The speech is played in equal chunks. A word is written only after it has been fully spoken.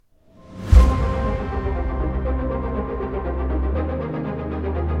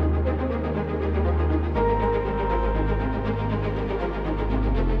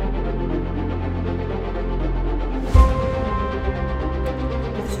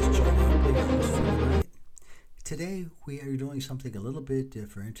Today we are doing something a little bit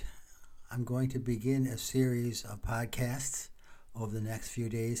different. I'm going to begin a series of podcasts over the next few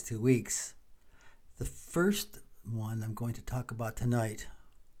days to weeks. The first one I'm going to talk about tonight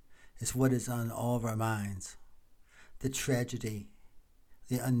is what is on all of our minds. The tragedy,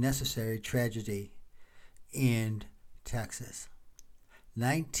 the unnecessary tragedy in Texas.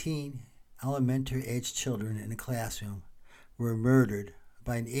 19 elementary age children in a classroom were murdered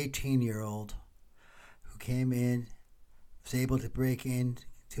by an 18-year-old who came in, was able to break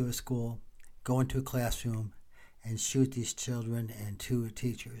into a school, go into a classroom, and shoot these children and two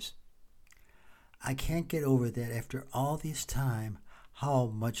teachers. I can't get over that after all this time, how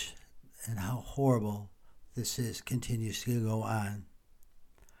much and how horrible this continues to go on.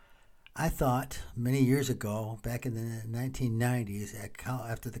 I thought many years ago, back in the 1990s,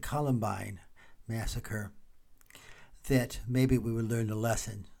 after the Columbine massacre, that maybe we would learn a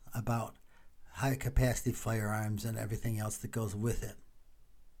lesson about high-capacity firearms and everything else that goes with it.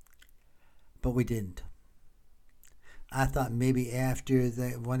 But we didn't. I thought maybe after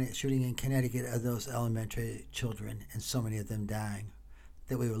the one shooting in Connecticut of those elementary children, and so many of them dying,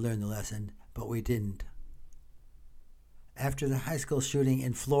 that we would learn the lesson, but we didn't. After the high school shooting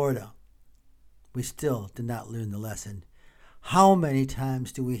in Florida, we still did not learn the lesson. How many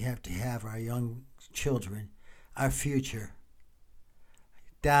times do we have to have our young children, our future,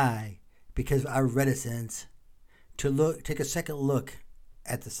 die because of our reticence to take a second look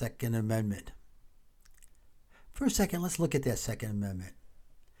at the Second Amendment? For a second, let's look at that Second Amendment.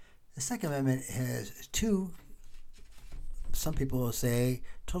 The Second Amendment has two, some people will say,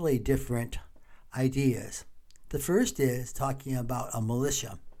 totally different ideas. The first is talking about a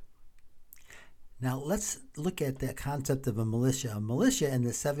militia. Now, let's look at that concept of a militia. A militia in the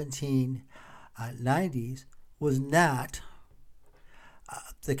 1790s was not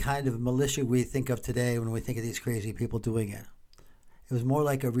the kind of militia we think of today when we think of these crazy people doing it. It was more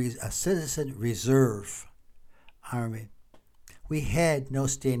like a citizen reserve army. We had no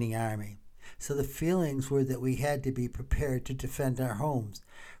standing army. So the feelings were that we had to be prepared to defend our homes.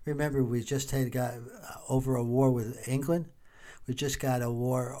 Remember, we just had got over a war with England. We just got a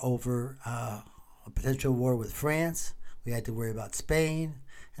war over a potential war with France. We had to worry about Spain.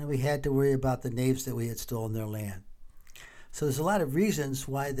 And we had to worry about the natives that we had stolen their land. So there's a lot of reasons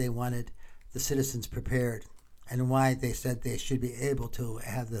why they wanted the citizens prepared and why they said they should be able to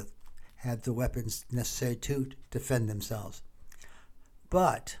have the weapons necessary to defend themselves.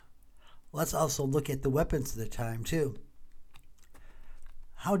 But let's also look at the weapons of the time, too.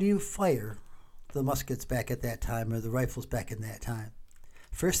 How do you fire the muskets back at that time or the rifles back in that time?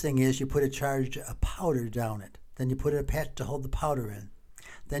 First thing is you put a charge of powder down it. Then you put a patch to hold the powder in.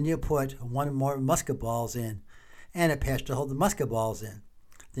 Then you put one or more musket balls in and a patch to hold the musket balls in.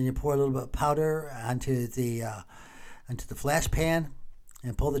 Then you pour a little bit of powder onto the flash pan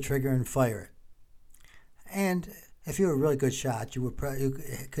and pull the trigger and fire it. And if you were a really good shot, you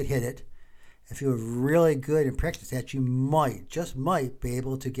could hit it. If you were really good and practiced that, you might be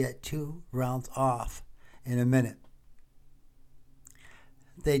able to get 2 rounds off in a minute.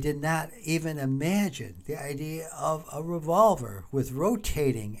 They did not even imagine the idea of a revolver with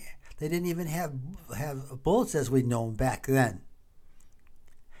rotating. They didn't even have bullets as we'd known back then.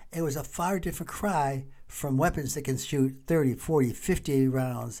 It was a far different cry from weapons that can shoot 30, 40, 50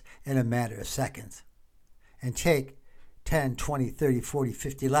 rounds in a matter of seconds and take 10, 20, 30, 40,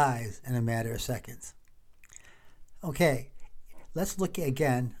 50 lives in a matter of seconds. Okay, let's look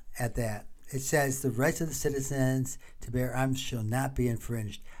again at that. It says the rights of the citizens to bear arms shall not be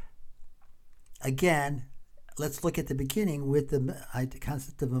infringed. Again, let's look at the beginning with the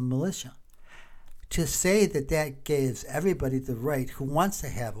concept of a militia. To say that gives everybody the right who wants to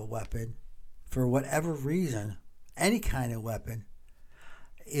have a weapon, for whatever reason, any kind of weapon,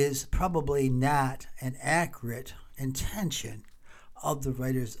 is probably not an accurate intention of the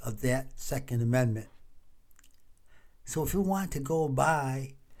writers of that Second Amendment. So if you want to go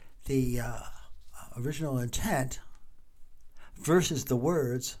by the original intent versus the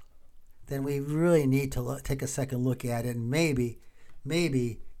words, then we really need to take a second look at it and maybe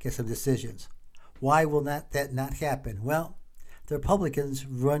get some decisions. Why will that not happen? Well, the Republicans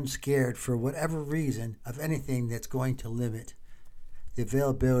run scared for whatever reason of anything that's going to limit the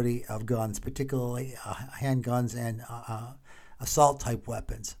availability of guns, particularly handguns and assault-type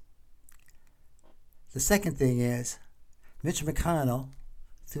weapons. The second thing is Mitch McConnell,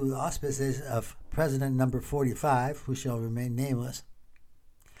 through the auspices of President number 45, who shall remain nameless,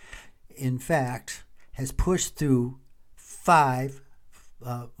 in fact, has pushed through four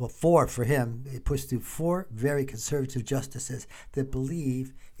for him. It pushed through 4 very conservative justices that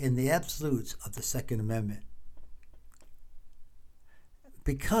believe in the absolutes of the Second Amendment.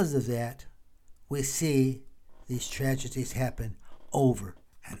 because of that, we see these tragedies happen over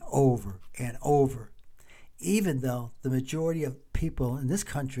and over and over. Even though the majority of people in this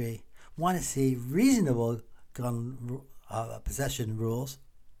country want to see reasonable gun possession rules,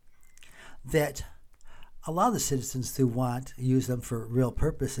 that allow the citizens to want to use them for real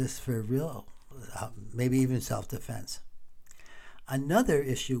purposes, for real, maybe even self-defense. Another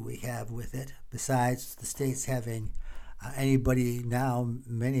issue we have with it, besides the states having anybody now,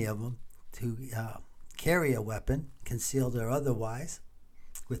 many of them, to carry a weapon, concealed or otherwise,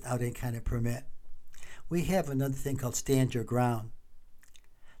 without any kind of permit, we have another thing called stand your ground.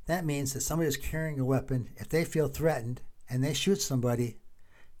 That means that somebody is carrying a weapon, if they feel threatened and they shoot somebody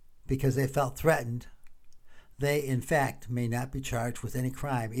because they felt threatened, they in fact may not be charged with any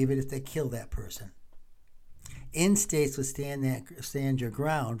crime, even if they kill that person. In states with stand your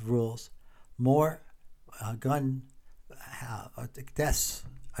ground rules, more gun deaths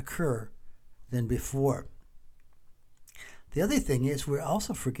occur than before. The other thing is we're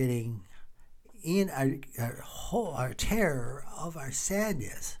also forgetting, in our terror of our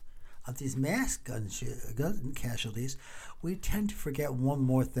sadness of these mass gun casualties, we tend to forget one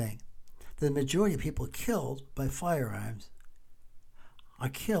more thing. The majority of people killed by firearms are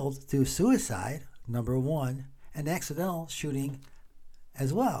killed through suicide, number one, and accidental shooting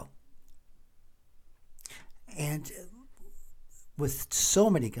as well. And with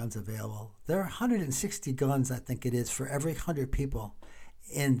so many guns available, there are 160 guns, I think it is, for every 100 people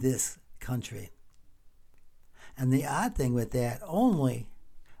in this country. And the odd thing with that, only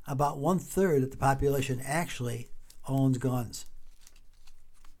about 1/3 of the population actually owns guns.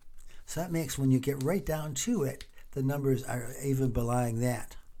 So that makes, when you get right down to it, the numbers are even belying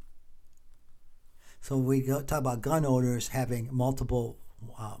that. So we talk about gun owners having multiple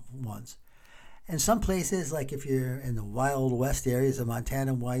ones. In some places, like if you're in the Wild West areas of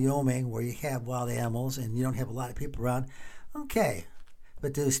Montana and Wyoming, where you have wild animals and you don't have a lot of people around, okay.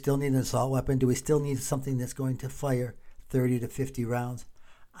 But do we still need an assault weapon? Do we still need something that's going to fire 30 to 50 rounds?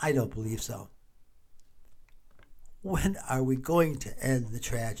 I don't believe so. When are we going to end the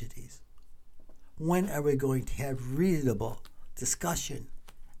tragedies? When are we going to have reasonable discussion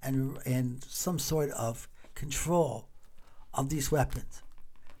and some sort of control of these weapons?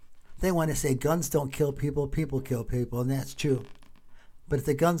 They want to say guns don't kill people, people kill people, and that's true. But if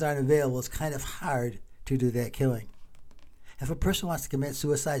the guns aren't available, it's kind of hard to do that killing. If a person wants to commit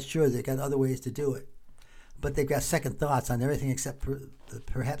suicide, sure, they've got other ways to do it. But they've got second thoughts on everything except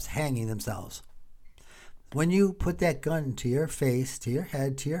perhaps hanging themselves. When you put that gun to your face, to your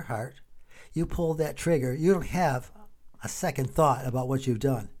head, to your heart, you pull that trigger, you don't have a second thought about what you've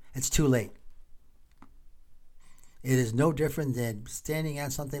done. It's too late. It is no different than standing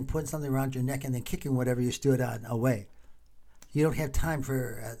on something, putting something around your neck, and then kicking whatever you stood on away. You don't have time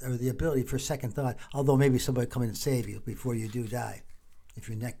for, or the ability for second thought, although maybe somebody will come in and save you before you do die, if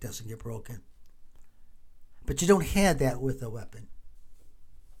your neck doesn't get broken. But you don't have that with a weapon.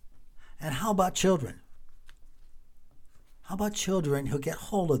 And how about children? How about children who get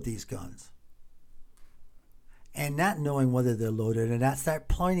hold of these guns and not knowing whether they're loaded, and not start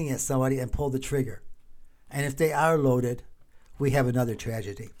pointing at somebody and pull the trigger? And if they are loaded, we have another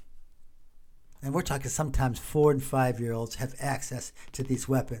tragedy. And we're talking sometimes 4 and 5-year-olds have access to these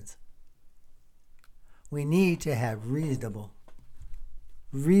weapons. We need to have reasonable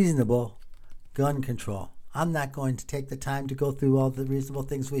gun control. I'm not going to take the time to go through all the reasonable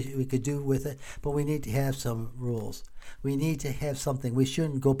things we could do with it, but we need to have some rules. We need to have something. We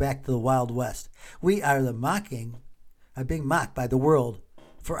shouldn't go back to the Wild West. We are being mocked by the world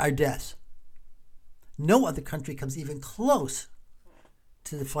for our deaths. No other country comes even close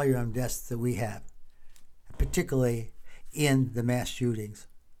to the firearm deaths that we have, particularly in the mass shootings.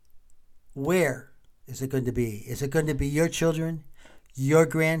 Where is it going to be? Is it going to be your children, your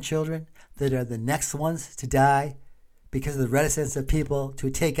grandchildren, that are the next ones to die because of the reticence of people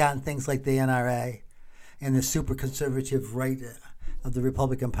to take on things like the NRA and the super conservative right of the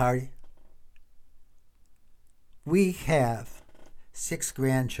Republican Party? We have 6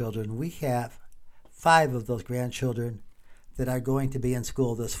 grandchildren. We have 5 of those grandchildren that are going to be in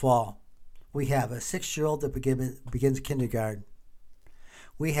school this fall. We have a 6-year-old that begins kindergarten.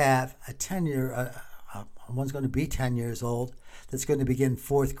 We have a 10-year, one's going to be 10 years old, that's going to begin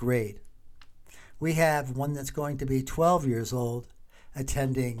 4th grade. We have one that's going to be 12 years old,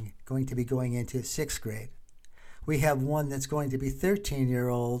 going to be going into 6th grade. We have one that's going to be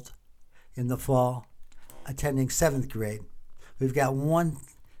 13-year-old in the fall, attending 7th grade. We've got one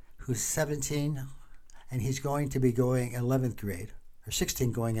who's 17, and he's going to be going 11th grade, or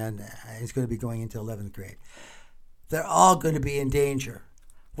 16 going on, he's going to be going into 11th grade. They're all going to be in danger.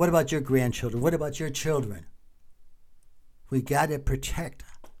 What about your grandchildren? What about your children? We got to protect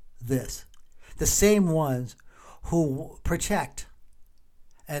this. The same ones who protect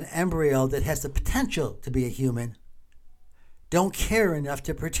an embryo that has the potential to be a human don't care enough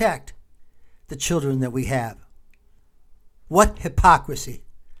to protect the children that we have. What hypocrisy.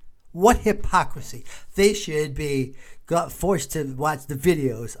 What hypocrisy. They should be forced to watch the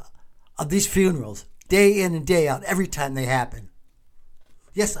videos of these funerals day in and day out every time they happen.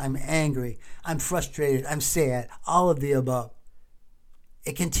 Yes, I'm angry. I'm frustrated. I'm sad. All of the above.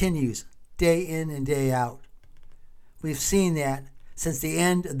 It continues day in and day out. We've seen that since the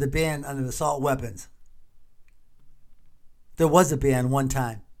end of the ban on assault weapons. There was a ban one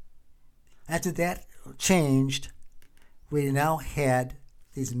time. After that changed, we now had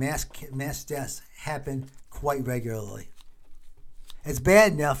these mass deaths happen quite regularly. It's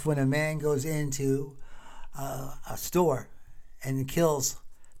bad enough when a man goes into a store and kills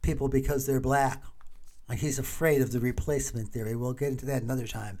people because they're black. Like he's afraid of the replacement theory. We'll get into that another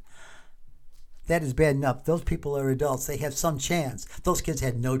time. That is bad enough. Those people are adults. They have some chance. Those kids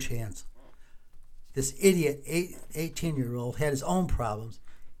had no chance. This idiot 18-year-old had his own problems,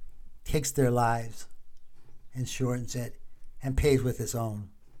 takes their lives and shortens it and pays with his own.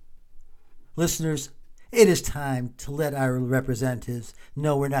 Listeners, it is time to let our representatives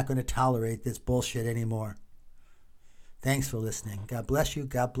know we're not going to tolerate this bullshit anymore. Thanks for listening. God bless you.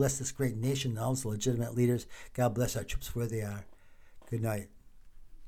 God bless this great nation and all its legitimate leaders. God bless our troops where they are. Good night.